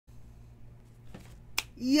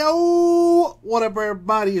Yo, what up,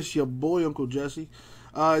 everybody? It's your boy, Uncle Jesse.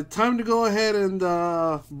 Time to go ahead and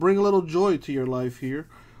bring a little joy to your life here.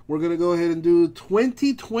 We're going to go ahead and do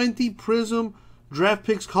 2020 Prizm Draft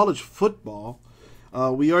Picks College Football.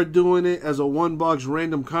 We are doing it as a one-box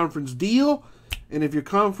random conference deal. And if your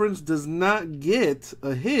conference does not get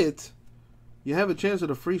a hit, you have a chance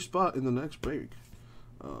at a free spot in the next break.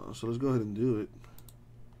 So let's go ahead and do it.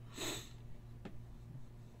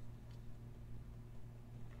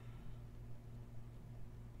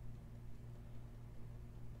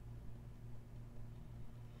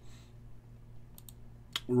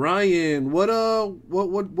 Ryan,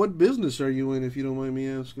 what business are you in, if you don't mind me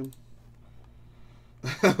asking?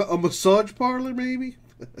 A massage parlor, maybe?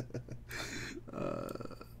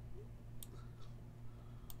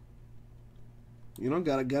 You know,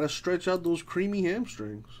 gotta stretch out those creamy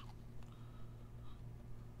hamstrings.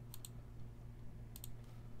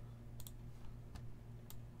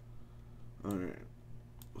 All right.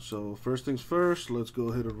 So first things first, let's go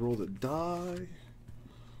ahead and roll the die.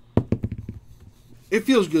 It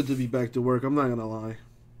feels good to be back to work. I'm not gonna lie.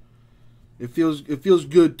 It feels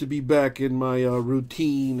good to be back in my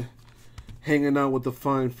routine, hanging out with the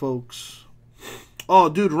fine folks. Oh,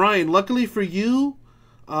 dude, Ryan. Luckily for you,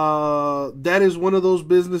 that is one of those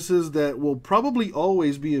businesses that will probably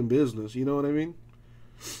always be in business. You know what I mean?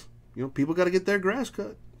 You know, people got to get their grass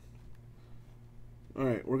cut. All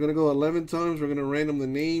right, we're gonna go 11 times. We're gonna random the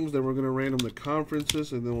names, then we're gonna random the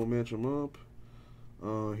conferences, and then we'll match them up.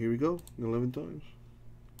 Here we go. 11 times.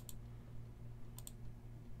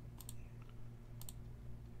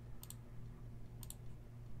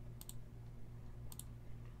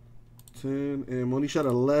 10, and Moni shot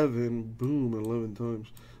 11. Boom, 11 times.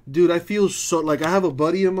 Dude, I feel so, like, I have a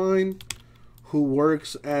buddy of mine who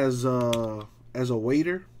works as a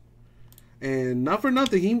waiter, and not for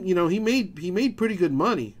nothing, he made pretty good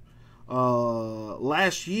money.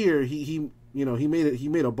 Last year he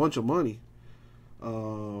made a bunch of money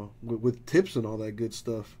with tips and all that good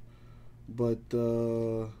stuff. But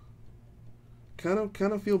kind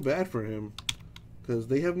of feel bad for him because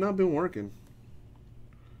they have not been working.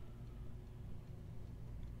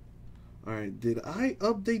 Alright, did I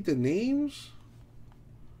update the names?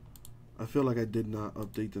 I feel like I did not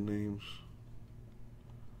update the names.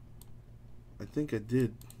 I think I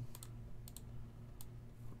did.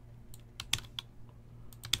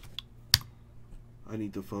 I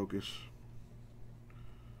need to focus.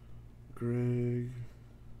 Greg.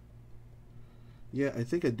 Yeah, I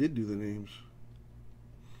think I did do the names.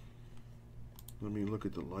 Let me look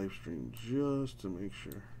at the live stream just to make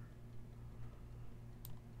sure.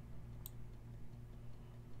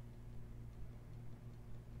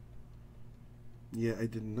 Yeah, I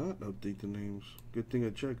did not update the names. Good thing I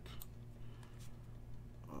checked.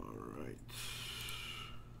 Alright.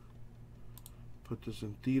 Put this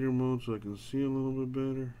in theater mode so I can see a little bit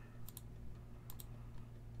better.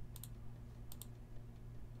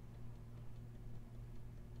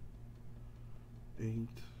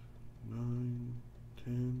 Eight, 9,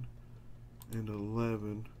 10, and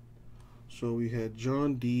 11. So we had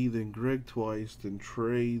John D, then Greg twice, then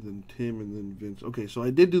Trey, then Tim, and then Vince. Okay, so I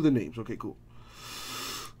did do the names. Okay, cool.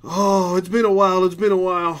 Oh, it's been a while. It's been a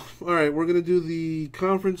while. All right, we're going to do the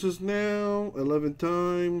conferences now. 11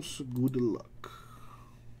 times. Good luck.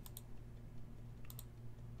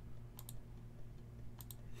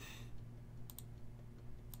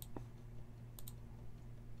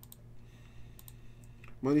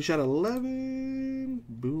 Money shot 11.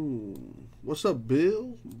 Boom. What's up,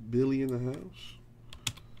 Bill? Billy in the house.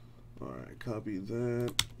 All right, copy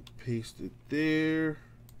that. Paste it there.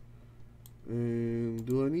 And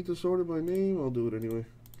do I need to sort it by name? I'll do it anyway.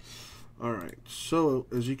 Alright, so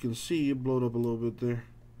as you can see, it blowed up a little bit there.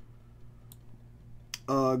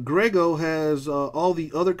 Grego has all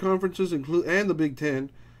the other conferences and the Big Ten.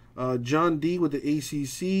 John D with the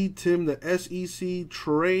ACC, Tim the SEC,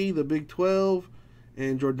 Trey the Big 12,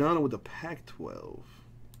 and Jordana with the Pac-12.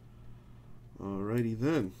 Alrighty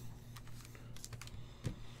then.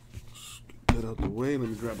 Let's get that out the way. Let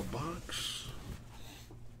me grab a box.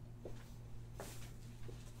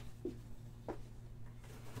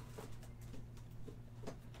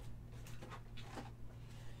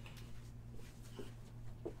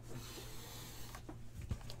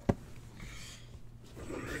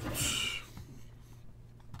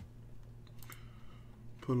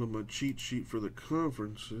 Pull up my cheat sheet for the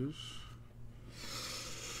conferences.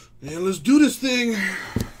 And let's do this thing.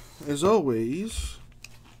 As always.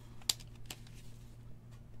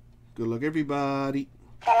 Good luck, everybody.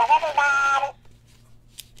 Good luck, everybody.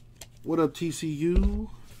 What up, TCU?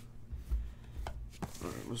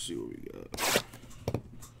 Alright, let's see what we got.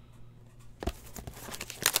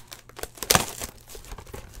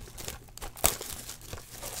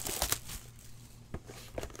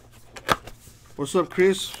 What's up,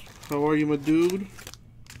 Chris? How are you, my dude?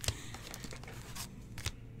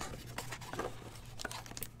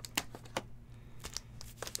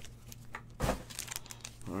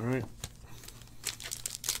 Alright.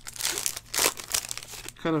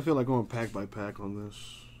 Kind of feel like going pack by pack on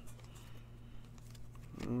this.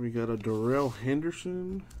 We got a Darrell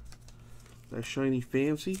Henderson. That shiny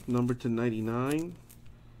fancy, numbered to 99.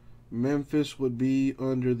 Memphis would be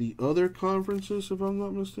under the other conferences, if I'm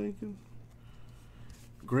not mistaken.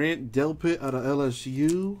 Grant Delpit out of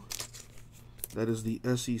LSU. That is the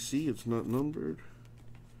SEC. It's not numbered.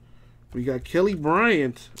 We got Kelly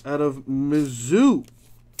Bryant out of Mizzou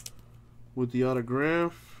with the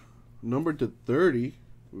autograph, numbered to 30.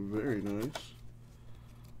 Very nice.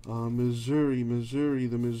 Missouri.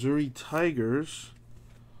 The Missouri Tigers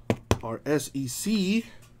are SEC.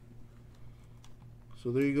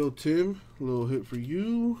 So there you go, Tim. A little hit for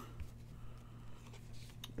you.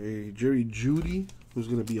 A Jerry Jeudy, who's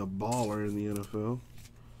going to be a baller in the NFL.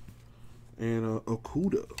 And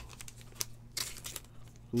Okuda,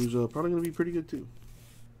 who's probably going to be pretty good too.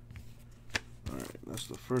 Alright, that's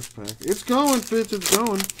the first pack. It's going, Fitz. It's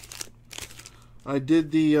going. I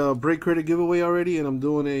did the break credit giveaway already, and I'm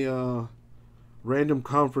doing a random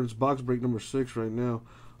conference box break number 6 right now.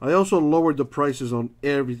 I also lowered the prices on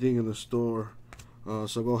everything in the store.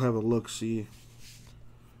 So go have a look, see.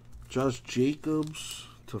 Josh Jacobs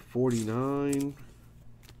to 49.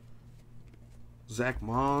 Zach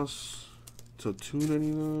Moss to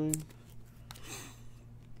 299.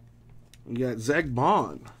 We got Zach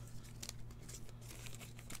Bond.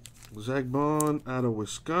 Zach Bond out of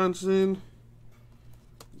Wisconsin.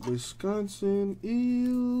 Wisconsin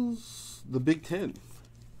is the Big Ten.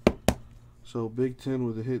 So Big Ten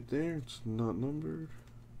with a hit there. It's not numbered.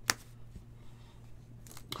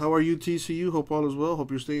 How are you, TCU? Hope all is well. Hope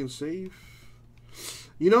you're staying safe.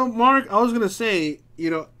 You know, Mark, I was gonna say, you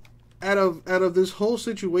know, out of this whole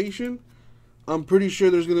situation, I'm pretty sure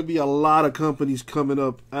there's gonna be a lot of companies coming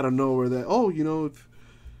up out of nowhere that, oh, you know,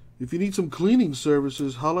 if you need some cleaning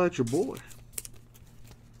services, holla at your boy.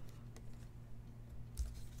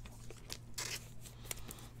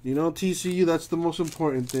 You know, TCU, that's the most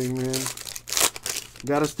important thing, man.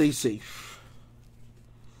 Gotta stay safe.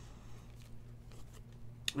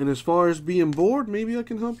 And as far as being bored, maybe I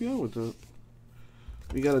can help you out with that.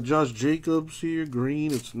 We got a Josh Jacobs here,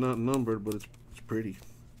 green. It's not numbered, but it's pretty.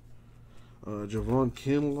 Javon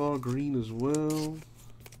Kinlaw, green as well.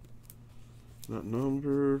 Not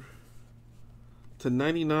numbered. To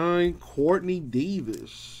 99, Courtney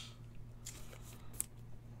Davis.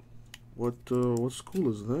 What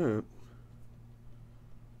school is that?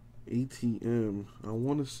 ATM. I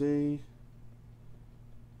want to say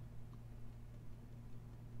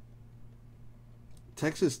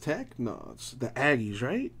Texas Tech? No, it's the Aggies,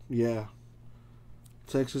 right? Yeah.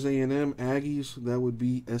 Texas A&M Aggies. That would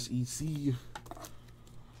be SEC.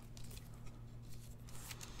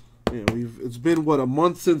 Yeah, it's been what, a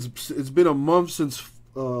month since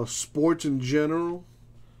sports in general,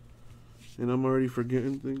 and I'm already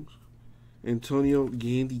forgetting things. Antonio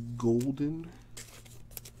Gandy Golden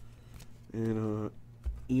and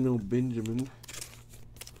Eno Benjamin.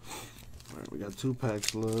 All right, we got 2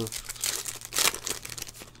 packs left.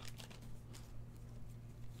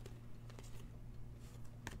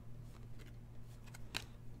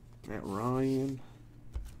 Matt Ryan,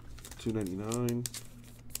 $2.99.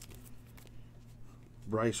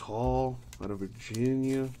 Bryce Hall out of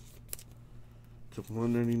Virginia, to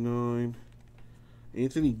 $1.99.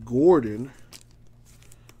 Anthony Gordon,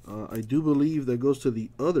 I do believe that goes to the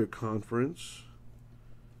other conference.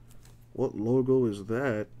 What logo is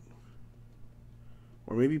that?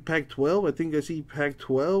 Or maybe Pac-12. I think I see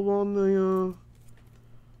Pac-12 on the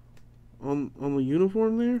on the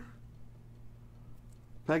uniform there.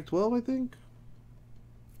 Pac-12, I think.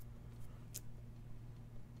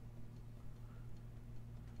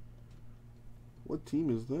 What team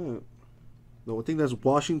is that? No, I think that's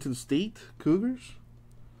Washington State Cougars.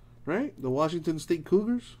 Right? The Washington State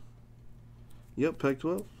Cougars? Yep,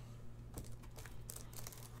 Pac-12.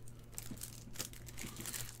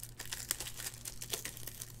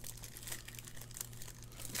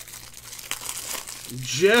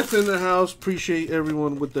 Jeff in the house. Appreciate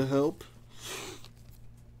everyone with the help.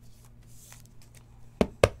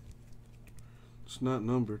 It's not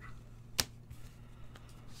numbered.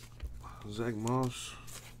 Zach Moss,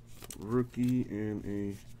 rookie, and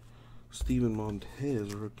a Steven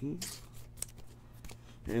Montez rookie.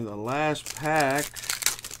 And the last pack.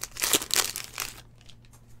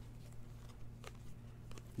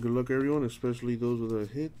 Good luck, everyone, especially those with the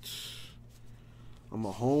hits. A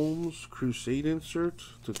Mahomes Crusade insert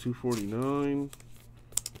to 249.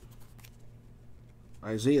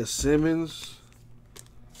 Isaiah Simmons.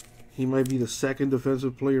 He might be the second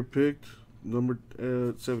defensive player picked, number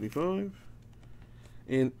 75.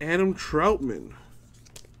 And Adam Troutman,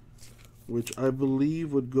 which I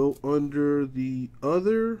believe would go under the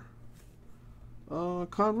other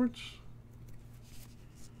conference.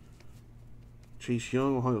 Chase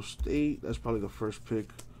Young, Ohio State. That's probably the first pick.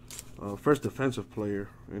 First defensive player,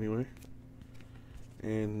 anyway.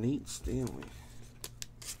 And Nate Stanley.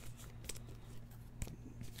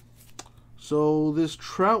 So this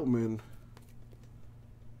Troutman,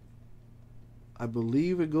 I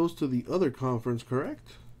believe it goes to the other conference,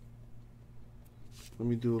 correct? Let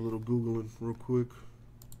me do a little Googling real quick.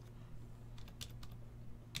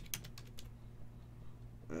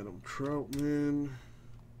 Adam Troutman.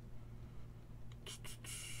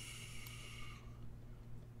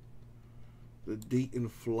 The Dayton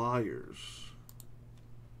Flyers.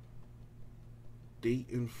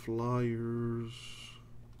 Dayton Flyers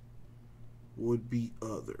would be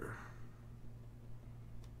other.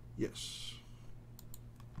 Yes.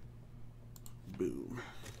 Boom.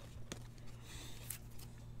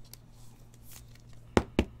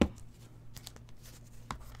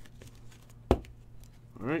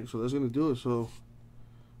 Alright, so that's going to do it. So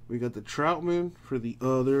we got the Troutman for the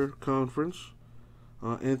other conference.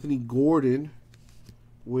 Anthony Gordon,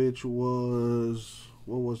 which was,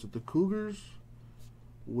 what was it, the Cougars,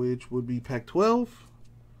 which would be Pac-12.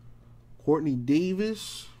 Courtney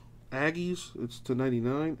Davis, Aggies, it's to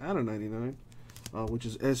 99, out of 99, which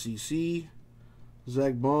is SEC.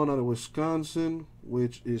 Zach Bond out of Wisconsin,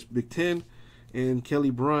 which is Big Ten. And Kelly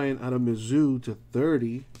Bryant out of Mizzou to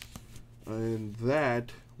 30, and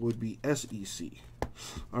that would be SEC.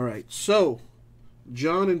 All right, so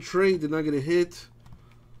John and Trey did not get a hit.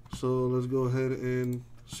 So let's go ahead and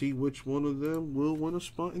see which one of them will win a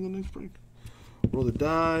spot in the next break. Roll the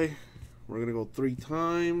die. We're going to go 3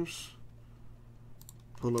 times.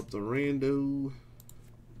 Pull up the rando.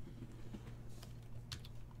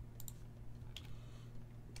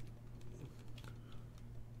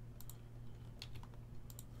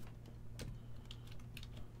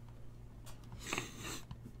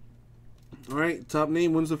 All right, top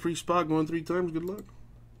name wins the free spot. Going 3 times. Good luck.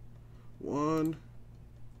 1,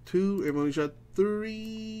 2, and only shot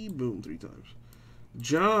 3. Boom, 3 times.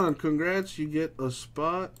 John, congrats. You get a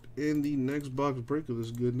spot in the next box break of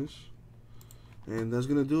this goodness. And that's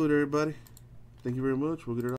going to do it, everybody. Thank you very much. We'll get it out.